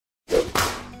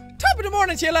Top of the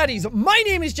morning to you laddies, my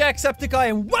name is Jacksepticeye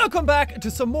and welcome back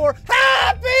to some more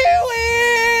Happy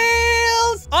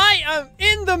Wheels! I am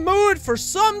in the mood for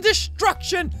some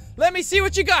destruction. Let me see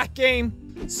what you got,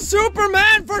 game.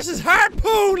 Superman versus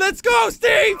Harpoon, let's go,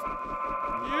 Steve!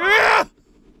 Yeah!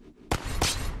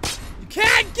 You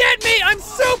can't get me, I'm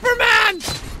Superman!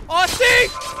 Oh,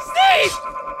 Steve! Steve!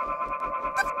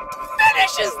 The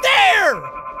finish is there!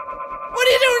 What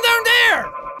are you doing down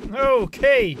there?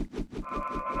 Okay.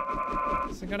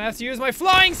 So I'm gonna have to use my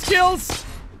flying skills.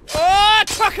 Oh,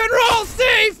 tuck and roll,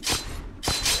 Steve!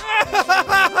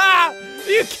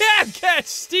 You can't catch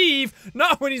Steve,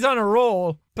 not when he's on a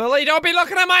roll. Billy, don't be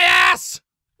looking at my ass!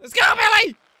 Let's go,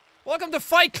 Billy! Welcome to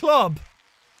Fight Club.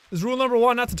 Is rule number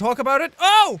 1 not to talk about it?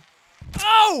 Oh!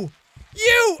 Oh!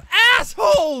 You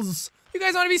assholes! You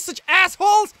guys want to be such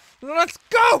assholes? Let's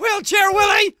go, Wheelchair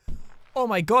Willie! Oh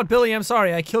my god, Billy, I'm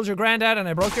sorry. I killed your granddad and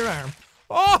I broke your arm.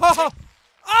 Oh!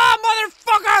 Oh,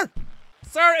 motherfucker!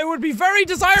 Sir, it would be very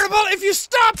desirable if you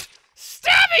stopped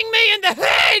stabbing me in the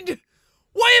head!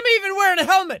 Why am I even wearing a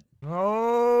helmet?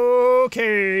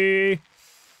 Okay.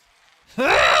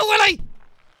 Ah, Willie!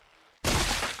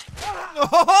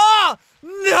 Oh,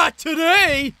 not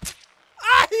today!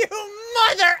 Ah, you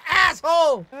mother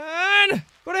asshole! And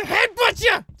gonna headbutt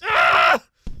you! Ah!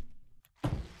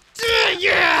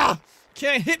 Yeah!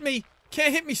 Can't hit me,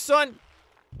 son.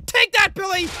 Take that,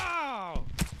 Billy! Oh,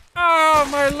 oh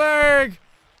my leg!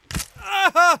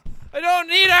 I don't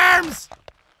need arms!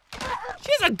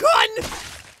 She has a gun!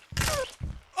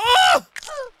 Oh!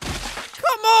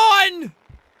 Come on!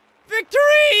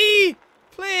 Victory!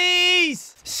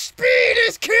 Please! Speed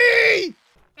is key!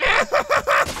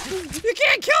 You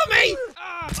can't kill me!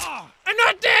 I'm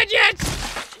not dead yet!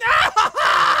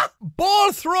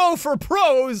 Ball throw for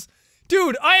pros?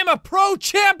 Dude, I am a pro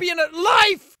champion at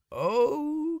life!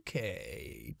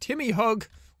 Okay. Timmy hug.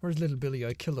 Where's little Billy?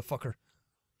 I killed the fucker.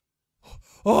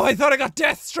 Oh, I thought I got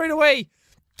death straight away!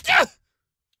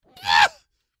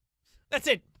 That's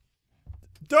it.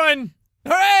 Done.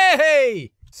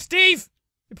 Hooray! Steve!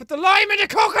 You put the lime in the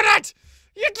coconut!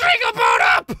 You drink a boat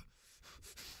up!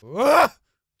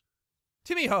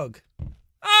 Timmy hug.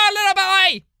 Ah, little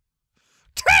Billy!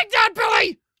 Take that,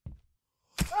 Billy!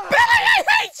 Billy, I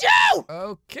hate you!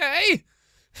 Okay.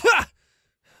 Ha!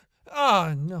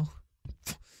 Oh, no.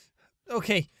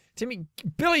 Okay, Timmy,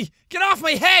 Billy, get off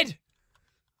my head!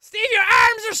 Steve, your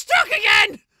arms are stuck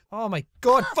again! Oh my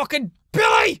god, fucking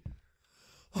Billy!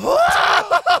 Oh,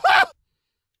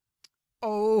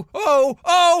 oh,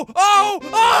 oh,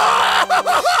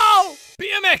 oh!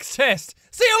 BMX test!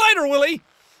 See you later, Willie!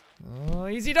 Oh,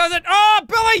 easy does it! Oh,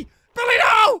 Billy! Billy,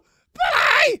 no!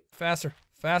 Billy! Faster,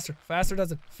 faster, faster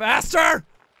does it. Faster!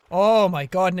 Oh my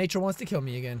god, nature wants to kill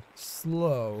me again.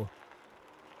 Slow.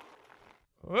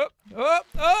 Up, up,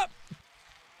 up!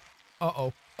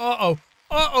 Uh-oh, uh-oh,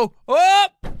 uh-oh,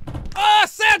 up! Oh,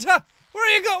 Santa! Where are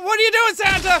you going? What are you doing,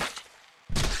 Santa?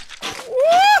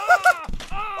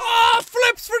 Oh,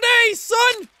 flips for days,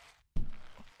 son!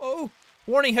 Oh,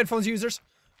 warning headphones users.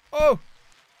 Oh.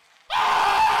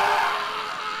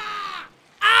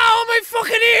 Ow, my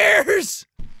fucking ears!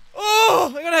 Oh,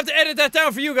 I'm gonna have to edit that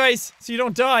down for you guys, so you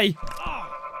don't die.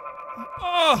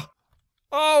 Oh,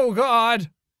 oh god.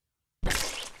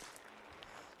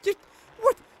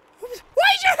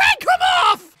 Why'd your head come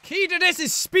off? Key to this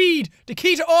is speed. The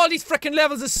key to all these frickin'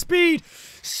 levels is speed.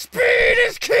 Speed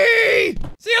is key!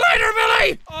 See you later,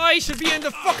 Billy! I should be in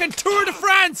the fucking Tour de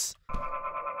France! Ah,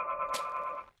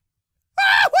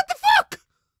 what the fuck?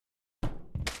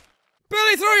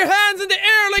 Billy, throw your hands in the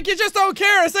air like you just don't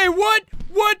care. I say, what?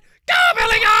 What? Go,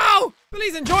 Billy, go!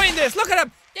 Billy's enjoying this. Look at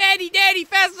him. Daddy, daddy,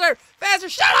 faster, faster.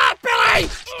 Shut up, Billy!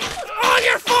 On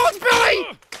your phones, Billy!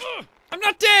 I'm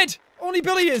not dead. Only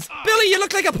Billy is. Billy, you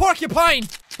look like a porcupine.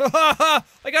 I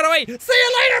got away. See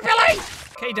you later, Billy!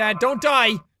 Okay, Dad, don't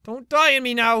die. Don't die on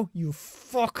me now, you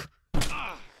fuck.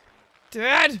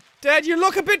 Dad, you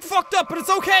look a bit fucked up, but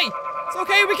it's okay. It's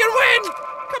okay, we can win!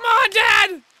 Come on,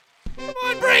 Dad! Come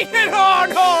on, bring it on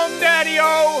home,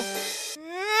 Daddy-o!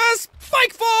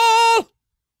 Spike fall!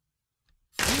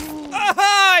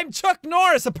 Aha, I'm Chuck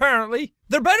Norris, apparently.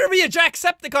 There better be a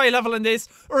Jacksepticeye level in this,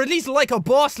 or at least like a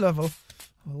boss level.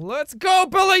 Let's go,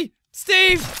 Billy!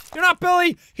 Steve, you're not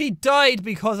Billy! He died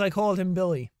because I called him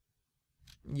Billy.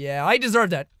 Yeah, I deserve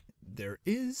that. There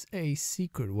is a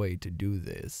secret way to do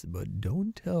this, but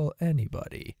don't tell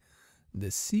anybody. The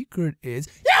secret is—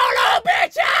 YOLO,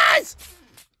 bitches!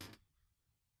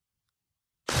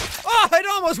 Oh, it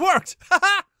almost worked!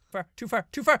 Haha! Far, too far,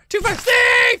 too far, too far!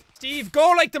 Steve! Steve,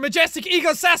 go like the majestic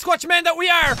eagle Sasquatch men that we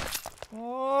are!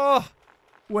 Oh.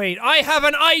 Wait, I have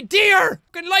an idea!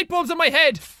 Fucking light bulbs in my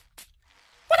head!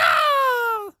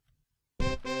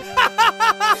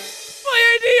 My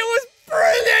idea was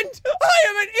brilliant! I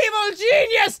am an evil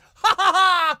genius! Ha ha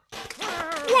ha!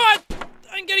 What?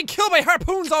 I'm getting killed by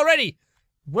harpoons already!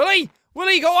 Willie?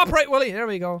 Willie, go upright, Willie! There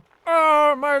we go.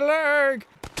 Oh, my leg!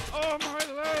 Oh, my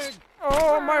leg!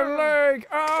 Oh, my leg!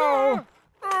 Oh!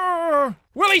 Oh.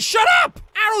 Willie, shut up!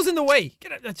 Arrow's in the way!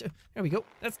 Get it. There we go.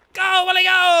 Let's go, Willie,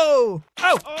 go!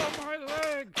 Oh! Oh, my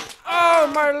leg! Oh,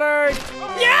 my leg!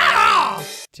 Oh. Yeah!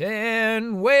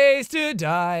 10 ways to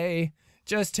die.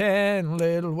 Just 10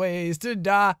 little ways to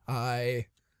die.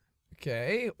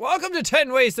 Okay. Welcome to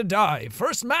 10 ways to die.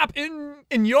 First map in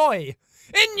Enjoy.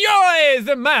 Enjoy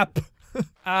the map!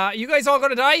 You guys all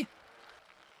gonna die?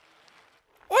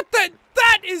 What the?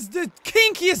 That is the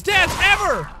kinkiest death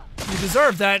ever! You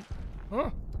deserve that. Huh?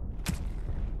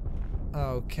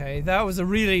 Okay, that was a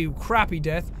really crappy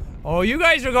death. Oh, you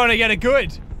guys are gonna get it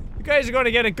good. You guys are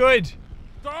gonna get it good.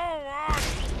 Go on!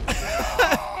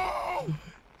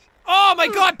 Oh my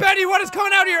god, Betty, what is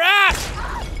coming out of your ass?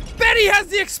 Betty has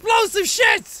the explosive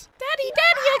shits! Daddy,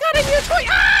 I got a new toy!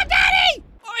 Ah, Daddy!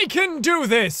 I can do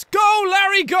this! Go,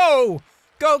 Larry, go!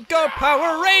 Go, go,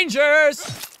 Power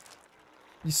Rangers!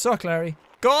 You suck, Larry.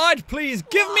 God, please,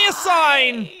 give me a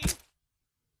sign!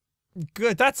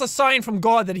 Good, that's a sign from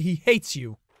God that he hates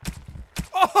you.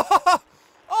 Oh,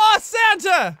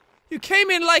 Santa! You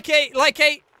came in like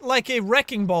a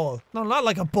wrecking ball. No, not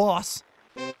like a boss.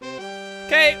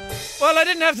 Okay, well, I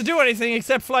didn't have to do anything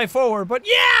except fly forward, but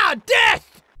yeah, death!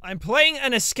 I'm playing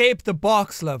an escape the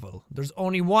box level. There's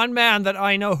only one man that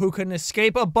I know who can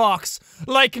escape a box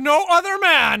like no other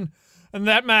man, and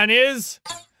that man is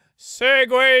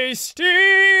Segway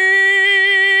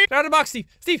Steve! Get out of the box, Steve!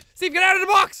 Steve, get out of the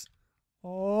box!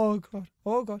 Oh god,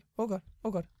 oh god, oh god,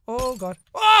 oh god, oh god.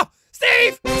 Oh!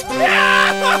 Steve!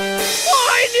 Yeah! Oh,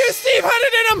 I knew Steve had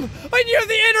it in him! I knew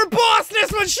the inner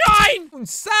bossness would shine! Un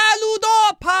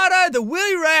saludo para the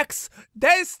Willy Rex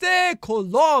desde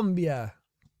Colombia.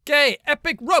 Okay,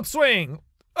 epic rope swing.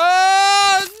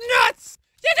 Oh, nuts!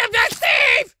 You did that,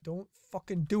 Steve! Don't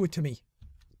fucking do it to me.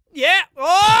 Yeah.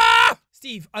 Oh!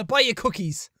 Steve, I'll buy you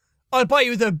cookies. I'll buy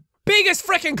you the biggest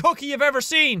frickin' cookie you've ever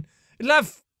seen. It'll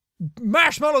have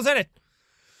marshmallows in it.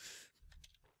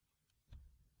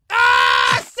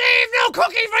 Ah, Steve, no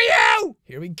cookie for you!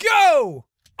 Here we go!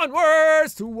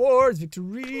 Onwards towards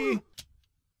victory.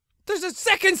 There's a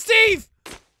second Steve!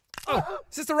 Oh,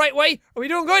 is this the right way? Are we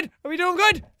doing good? Are we doing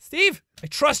good? Steve? I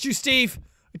trust you, Steve.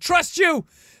 I trust you.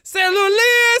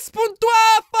 Celulis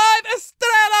puntua 5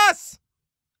 estrellas!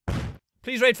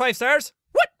 Please rate 5 stars.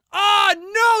 What? Ah,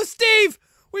 no, Steve!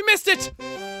 We missed it!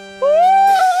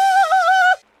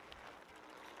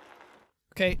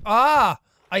 Okay, I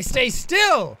stay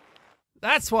still!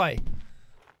 That's why.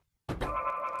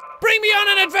 Bring me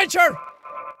on an adventure!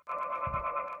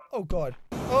 Oh god.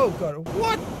 Oh god.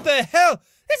 What the hell?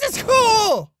 This is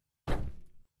cool!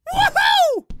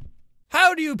 Woohoo!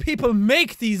 How do you people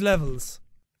make these levels?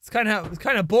 It's kind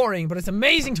of boring, but it's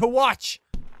amazing to watch.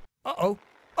 Uh-oh.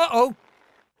 Uh-oh.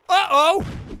 Uh-oh!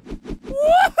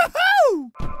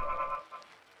 Woohoo!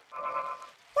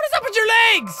 What is up with your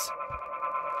legs?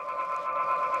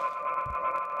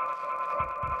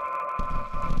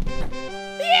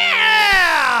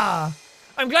 Yeah!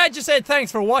 I'm glad you said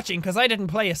thanks for watching, because I didn't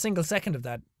play a single second of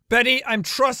that. Betty, I'm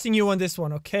trusting you on this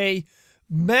one, okay?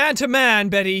 Man to man,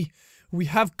 Betty. We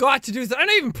have got to do this. I'm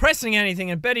not even pressing anything,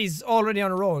 and Betty's already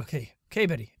on a roll. Okay,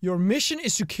 Betty. Your mission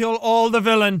is to kill all the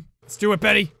villain. Let's do it,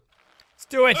 Betty. Let's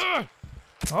do it.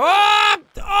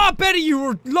 Oh, Betty, you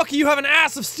were lucky you have an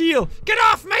ass of steel. Get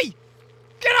off me!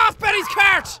 Get off Betty's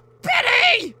cart!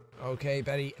 Betty! Okay,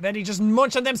 Betty. Betty, just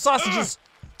munch on them sausages.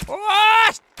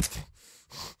 What?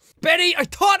 Betty, I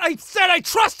thought I said I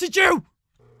trusted you!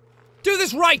 Do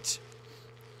this right!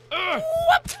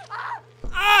 Whoop.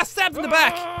 Stabbed in the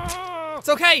back! It's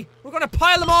okay, we're gonna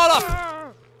pile them all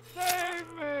up! Save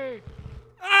me!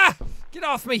 Get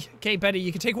off me! Okay, Betty,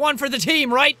 you can take one for the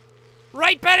team, right?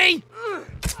 Right, Betty?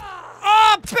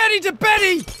 Oh, Betty to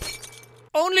Betty!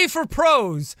 Only for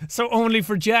pros. So only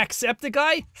for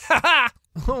Jacksepticeye? Haha!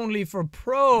 Only for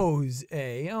pros,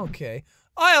 eh? Okay.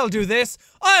 I'll do this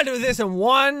in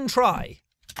one try.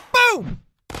 Boom!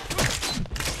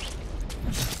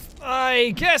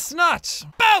 I guess not.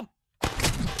 Boom!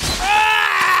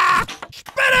 Ah!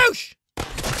 Spadoosh!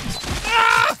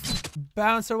 Ah!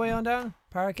 Bounce our way on down.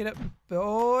 Park it up.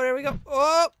 Oh, there we go.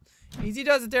 Oh! Easy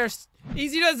does it there.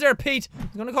 Easy does it there, Pete.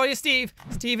 I'm gonna call you Steve.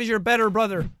 Steve is your better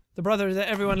brother. The brother that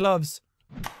everyone loves.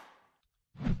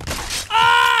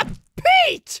 Ah!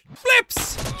 Pete!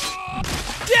 Flips!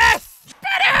 Death!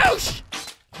 Spadoosh!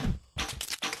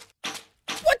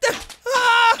 What the?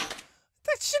 Ah!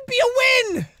 That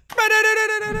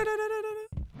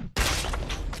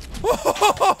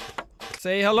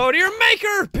Say hello to your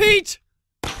maker, Pete!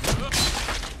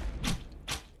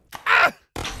 Ah!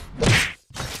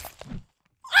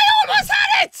 I almost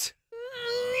had it!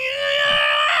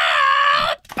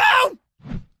 Boom!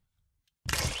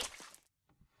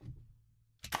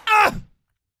 Ah!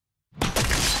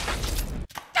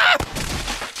 Ah!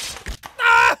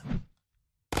 Ah!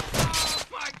 Oh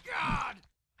my God!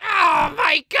 Oh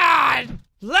my God!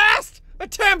 Last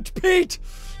attempt, Pete!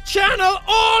 Channel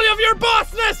all of your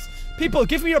bossness! People,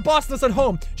 give me your bossness at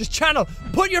home. Just channel.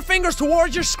 Put your fingers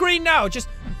towards your screen now. Just...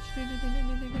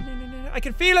 I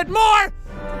can feel it more!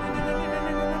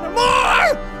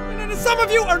 More! Some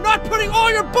of you are not putting all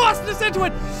your bossness into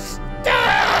it.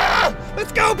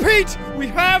 Let's go, Pete! We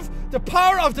have the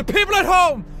power of the people at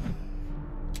home.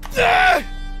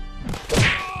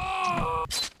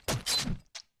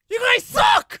 You guys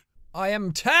suck! I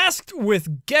am tasked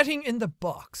with getting in the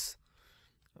box.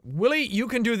 Willie, you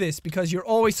can do this because you're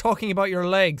always talking about your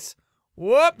legs.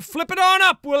 Whoop, flip it on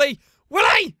up, Willie.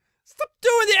 Willie! Stop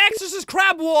doing the exorcist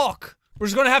crab walk. We're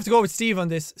just gonna have to go with Steve on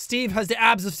this. Steve has the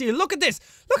abs of steel. Look at this.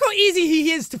 Look how easy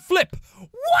he is to flip.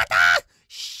 What a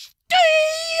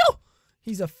steel!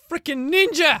 He's a freaking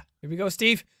ninja. Here we go,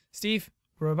 Steve. Steve,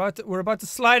 we're about to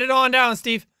slide it on down,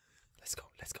 Steve. Let's go,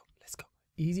 let's go, let's go.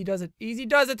 Easy does it. Easy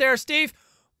does it there, Steve.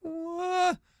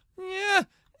 Yeah,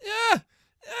 yeah.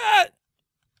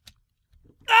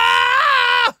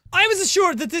 Ah! I was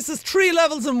assured that this is 3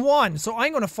 levels in 1, so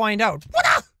I'm gonna find out.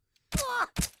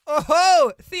 Oh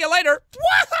ho! See you later.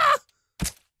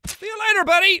 See you later,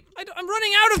 buddy. I'm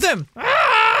running out of them.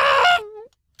 Ah!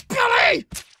 Billy!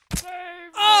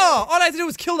 Oh, all I have to do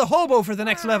is kill the hobo for the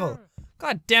next level.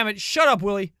 God damn it! Shut up,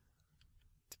 Willie.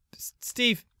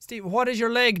 Steve, what is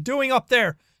your leg doing up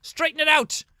there? Straighten it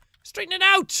out. Straighten it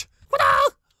out.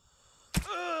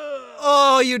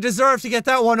 Oh, you deserve to get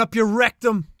that one up your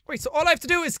rectum. Wait, so all I have to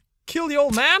do is kill the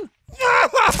old man?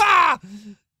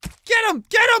 Get him!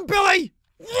 Get him, Billy!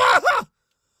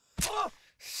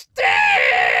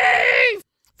 Steve!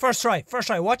 First try,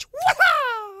 watch.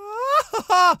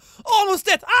 Almost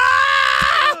dead.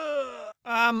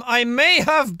 I may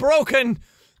have broken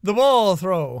the ball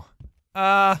throw.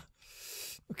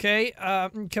 Okay,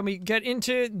 can we get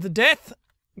into the death?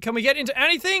 Can we get into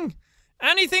anything?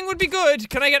 Anything would be good.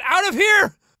 Can I get out of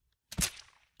here?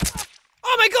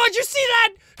 Oh my God, you see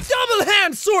that? Double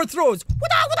hand sword throws.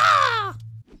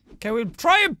 Okay, we'll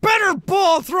try a better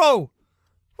ball throw.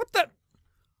 What the?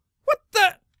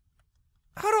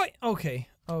 How do I? Okay.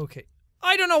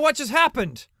 I don't know what just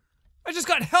happened. I just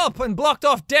got help and blocked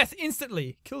off death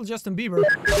instantly. Kill Justin Bieber.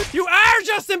 You are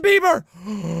Justin Bieber!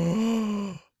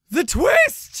 The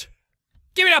twist!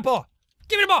 Give me that ball!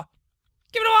 Give me the ball!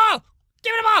 Give me the ball!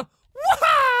 Give me the ball!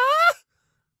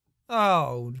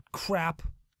 Oh, crap.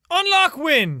 Unlock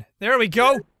win! There we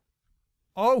go.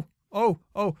 Oh,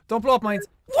 don't blow up mines.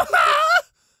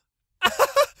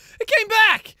 It came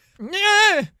back!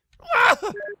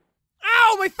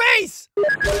 Ow, my face!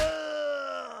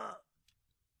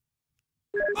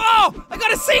 Oh, I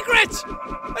got a secret!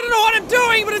 I don't know what I'm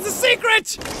doing, but it's a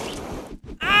secret!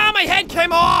 Ah, my head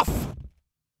came off!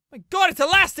 My God, it's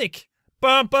elastic!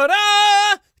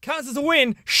 Bum-ba-da! Counts as a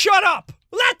win. Shut up!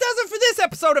 Well, that does it for this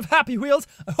episode of Happy Wheels.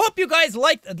 I hope you guys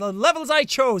liked the levels I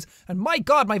chose. And my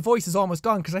God, my voice is almost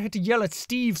gone because I had to yell at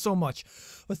Steve so much.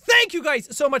 Well, thank you guys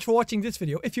so much for watching this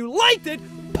video. If you liked it,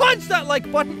 punch that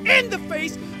like button in the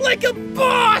face like a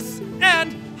boss!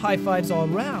 And high fives all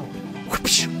around.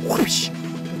 Whoosh, whoosh.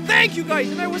 Thank you guys,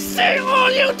 and I will see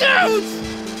all you dudes!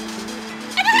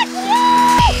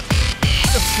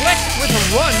 Deflect with a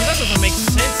run? That doesn't make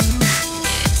sense.